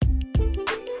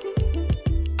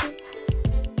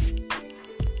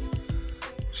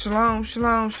Shalom,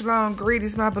 shalom, shalom.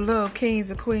 Greetings, my beloved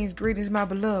kings and queens. Greetings, my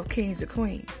beloved kings and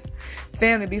queens.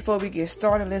 Family, before we get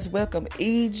started, let's welcome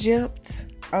Egypt.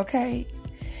 Okay?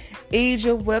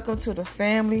 Egypt, welcome to the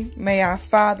family. May our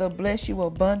Father bless you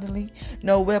abundantly.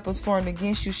 No weapons formed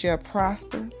against you shall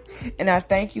prosper. And I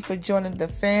thank you for joining the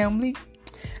family.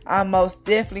 I most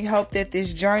definitely hope that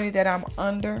this journey that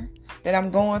I'm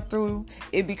going through,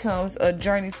 it becomes a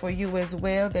journey for you as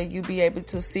well, that you be able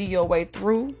to see your way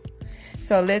through.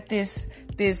 So let this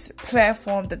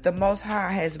platform that the Most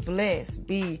High has blessed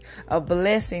be a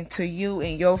blessing to you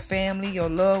and your family, your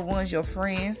loved ones, your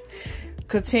friends.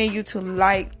 Continue to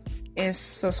like and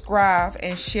subscribe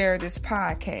and share this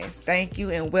podcast. Thank you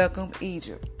and welcome,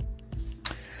 Egypt.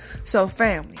 So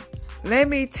family, let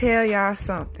me tell y'all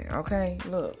something, okay?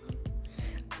 Look,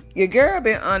 your girl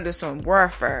been under some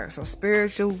warfare, some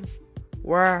spiritual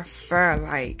warfare.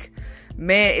 Like,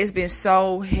 man, it's been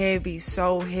so heavy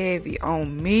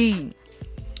on me.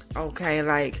 Okay,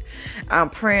 like, I'm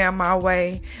praying my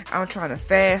way. I'm trying to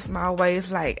fast my way.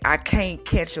 It's like I can't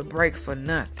catch a break for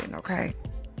nothing, okay?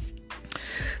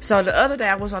 So the other day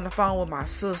I was on the phone with my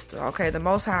sister, okay? The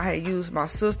Most High had used my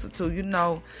sister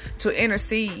to, to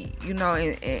intercede,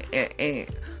 and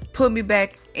put me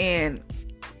back in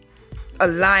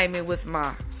alignment with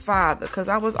my father. Because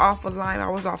I was off alignment.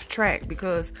 I was off track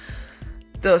because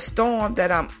the storm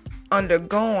that I'm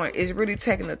undergoing is really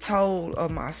taking a toll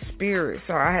of my spirit.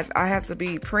 So I have to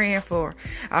be praying for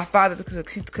our Father to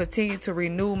continue to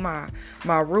renew my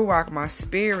ruach, my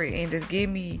spirit, and just give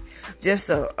me just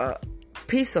a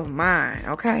peace of mind,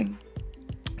 okay?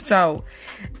 So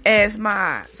as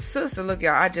my sister, look,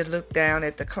 y'all, I just looked down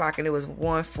at the clock and it was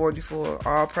 1:44.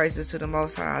 All praises to the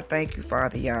Most High. Thank you,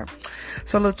 Father, y'all.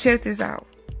 So look, check this out.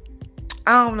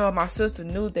 I don't know if my sister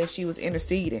knew that she was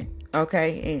interceding,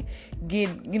 okay,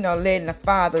 and letting the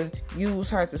Father use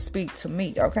her to speak to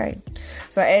me, okay?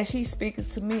 So as she's speaking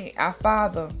to me, our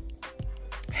Father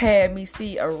had me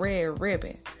see a red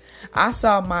ribbon. I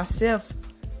saw myself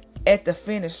at the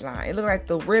finish line. It looked like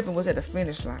the ribbon was at the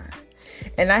finish line.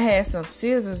 And I had some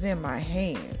scissors in my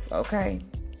hands, okay?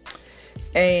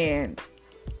 And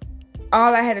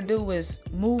all I had to do was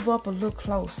move up a little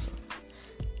closer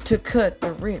to cut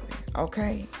the ribbon,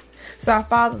 okay? So our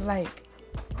Father's like,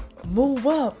 move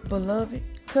up, beloved.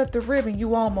 Cut the ribbon.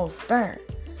 You almost there.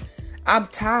 I'm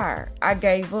tired. I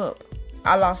gave up.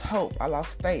 I lost hope. I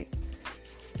lost faith.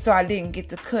 So I didn't get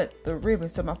to cut the ribbon.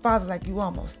 So my Father's like, you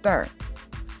almost there.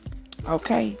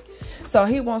 Okay? So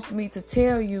he wants me to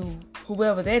tell you,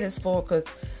 whoever that is for, because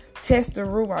test the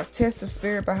ruach, test the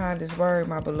spirit behind this word,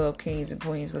 my beloved kings and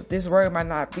queens, because this word might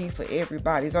not be for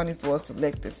everybody. It's only for a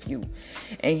selected few.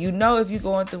 And if you're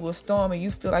going through a storm and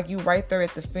you feel like you right there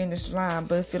at the finish line,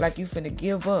 but feel like you finna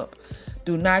give up,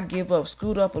 do not give up.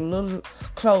 Scoot up a little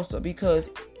closer, because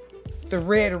the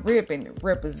red ribbon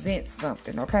represents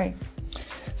something, okay?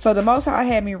 So the Most High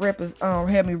had me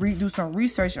do some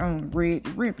research on red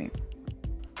ribbon.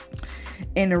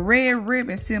 And the red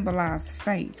ribbon symbolized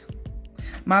faith.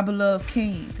 My beloved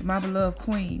king, my beloved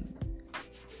queen.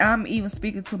 I'm even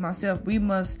speaking to myself. We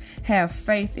must have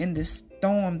faith in the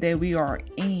storm that we are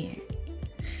in.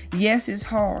 Yes, it's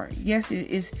hard. Yes,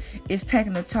 it's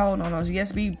taking a toll on us.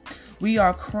 Yes, we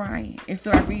are crying. It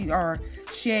feels like we are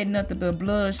shedding nothing but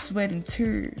blood, sweat, and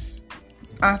tears.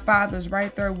 Our Father's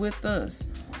right there with us.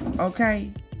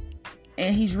 Okay?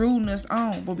 And he's rooting us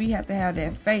on. But we have to have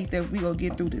that faith that we're going to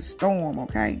get through this storm.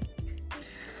 Okay?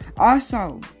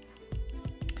 Also,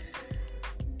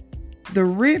 the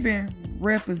ribbon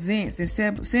represents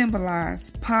and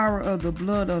symbolizes power of the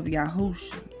blood of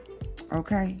Yahusha.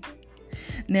 Okay?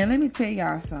 Now, let me tell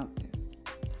y'all something.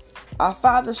 Our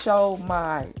Father showed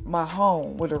my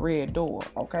home with a red door.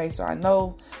 Okay? So I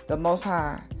know the Most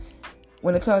High,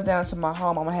 when it comes down to my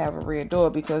home, I'm going to have a red door,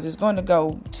 because it's going to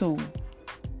go to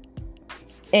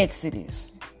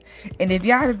Exodus. And if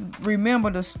y'all remember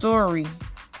the story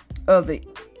of the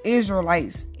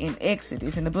Israelites in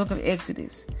Exodus, in the book of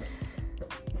Exodus,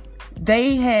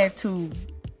 they had to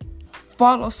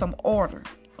follow some order.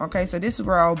 Okay, so this is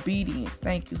where obedience,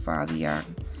 thank you, Father, y'all.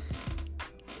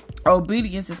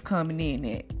 Obedience is coming in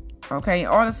at. Okay, in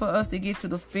order for us to get to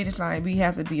the finish line, we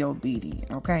have to be obedient.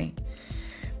 Okay,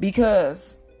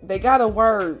 because they got a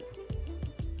word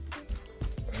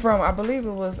from, I believe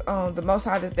it was the Most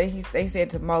High, that they said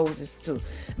to Moses to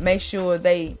make sure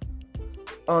the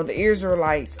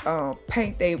Israelites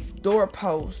paint their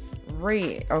doorpost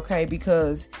red, okay,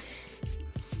 because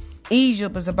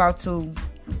Egypt is about to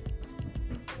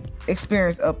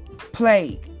experience a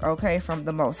plague, okay, from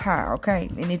the Most High, okay?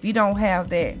 And if you don't have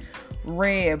that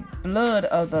red blood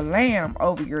of the lamb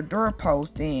over your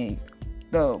doorpost, then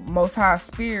the Most High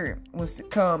Spirit was to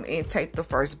come and take the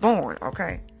firstborn,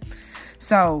 okay?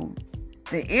 So,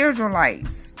 the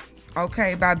Israelites,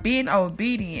 okay, by being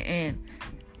obedient and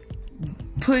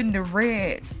putting the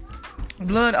red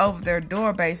blood over their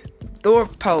doorpost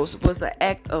was an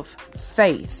act of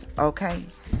faith, okay?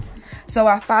 So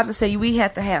our Father said we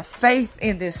have to have faith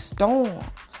in this storm.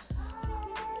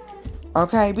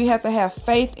 Okay, we have to have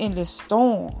faith in this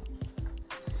storm.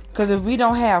 Because if we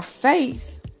don't have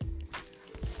faith,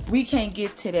 we can't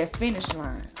get to that finish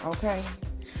line, okay?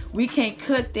 We can't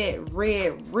cut that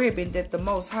red ribbon that the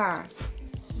Most High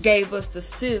gave us the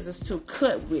scissors to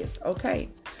cut with, okay?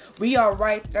 We are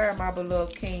right there, my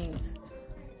beloved kings,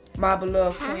 my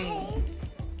beloved queen.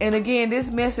 And again,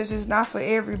 this message is not for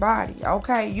everybody,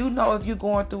 okay? You know if you're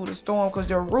going through the storm because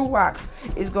your Ruach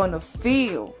is going to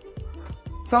feel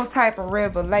some type of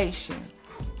revelation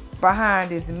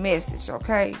behind this message,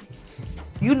 okay?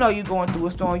 You know you're going through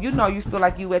a storm. You know you feel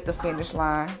like you at the finish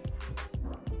line.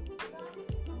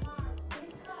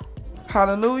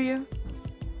 Hallelujah.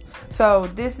 So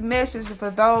this message is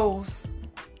for those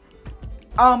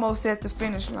almost at the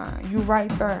finish line. You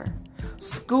right there.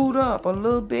 Scoot up a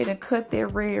little bit and cut that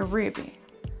red ribbon.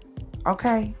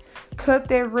 Okay? Cut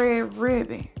that red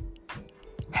ribbon.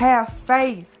 Have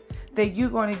faith that you're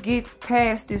going to get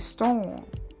past this storm.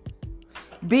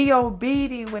 Be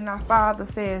obedient when our Father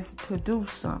says to do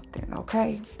something,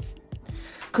 okay?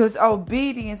 Because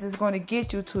obedience is going to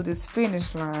get you to this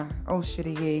finish line. Oh, shit,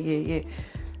 yeah.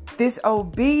 This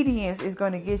obedience is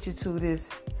going to get you to this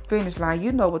finish line.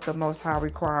 You know what the Most High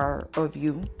requires of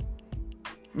you.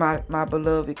 My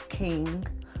beloved king,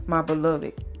 my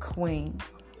beloved queen.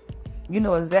 You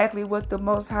know exactly what the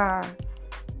Most High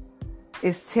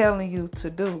is telling you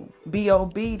to do. Be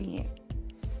obedient.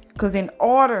 Because in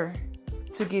order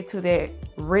to get to that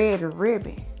red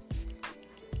ribbon,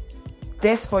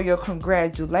 that's for your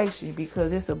congratulations,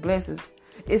 because it's a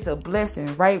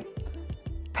blessing right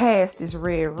past this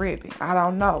red ribbon. I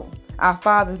don't know. Our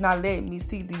Father's not letting me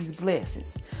see these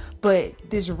blessings. But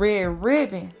this red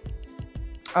ribbon,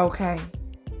 okay,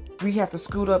 we have to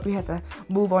scoot up. We have to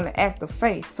move on the act of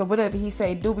faith. So whatever He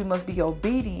say do, we must be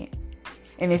obedient.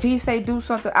 And if He say do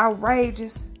something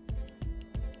outrageous,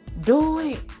 do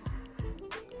it.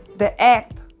 The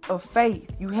act of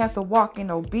faith. You have to walk in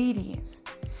obedience.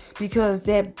 Because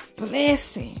that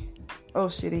blessing, oh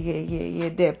shit, yeah,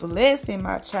 that blessing,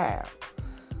 my child,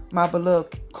 my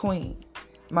beloved queen,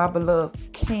 my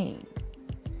beloved king,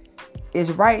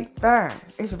 is right there.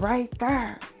 It's right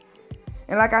there.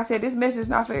 And like I said, this message is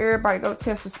not for everybody. Go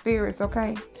test the spirits,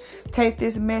 okay? Take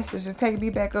this message and take me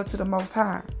back up to the Most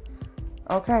High,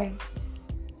 okay?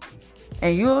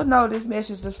 And you'll know this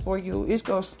message is for you. It's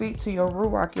going to speak to your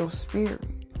Ruach, your spirit.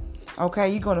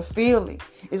 Okay, you're going to feel it.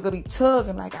 It's going to be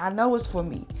tugging like, I know it's for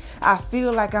me. I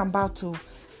feel like I'm about to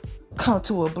come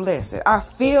to a blessing. I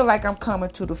feel like I'm coming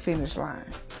to the finish line.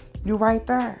 You're right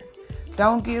there.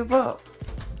 Don't give up.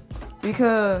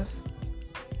 Because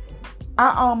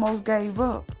I almost gave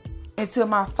up until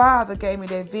my Father gave me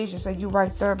that vision. So you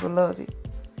right there, beloved.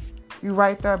 You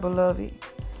right there, beloved.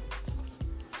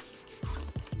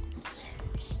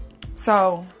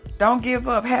 So don't give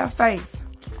up. Have faith.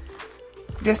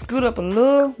 Just scoot up a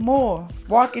little more.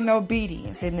 Walk in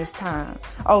obedience in this time.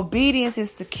 Obedience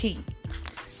is the key.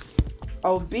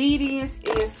 Obedience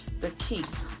is the key.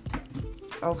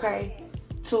 Okay?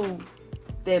 To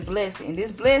that blessing.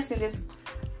 This blessing is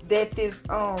that this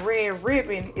red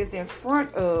ribbon is in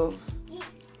front of.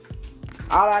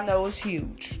 All I know is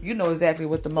huge. You know exactly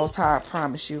what the Most High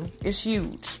promised you. It's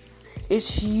huge. It's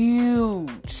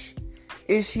huge.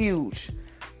 It's huge.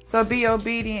 So be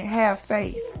obedient. Have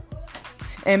faith.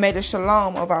 And may the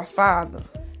shalom of our Father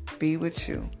be with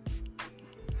you.